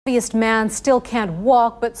The heaviest man still can't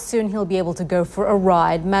walk, but soon he'll be able to go for a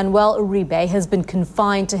ride. Manuel Uribe has been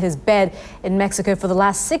confined to his bed in Mexico for the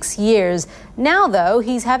last 6 years. Now, though,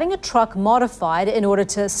 he's having a truck modified in order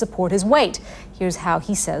to support his weight. Here's how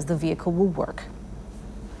he says the vehicle will work.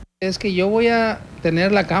 The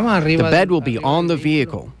bed will be on the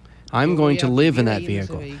vehicle. I'm going to live in that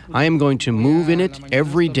vehicle. I am going to move in it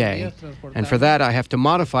every day. And for that, I have to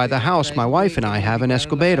modify the house my wife and I have in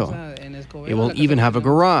Escobedo. It will even have a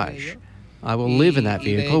garage. I will live in that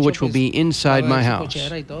vehicle, which will be inside my house.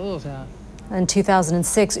 In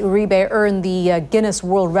 2006, Uribe earned the Guinness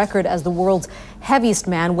World Record as the world's heaviest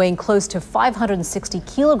man, weighing close to 560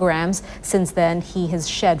 kilograms. Since then, he has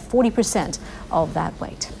shed 40% of that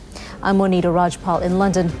weight. I'm Monita Rajpal in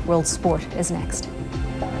London. World Sport is next.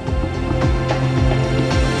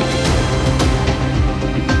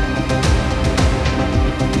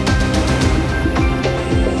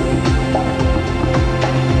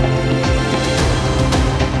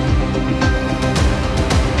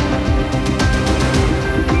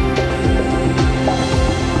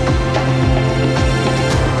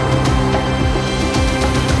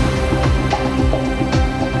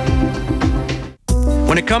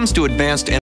 When it comes to advanced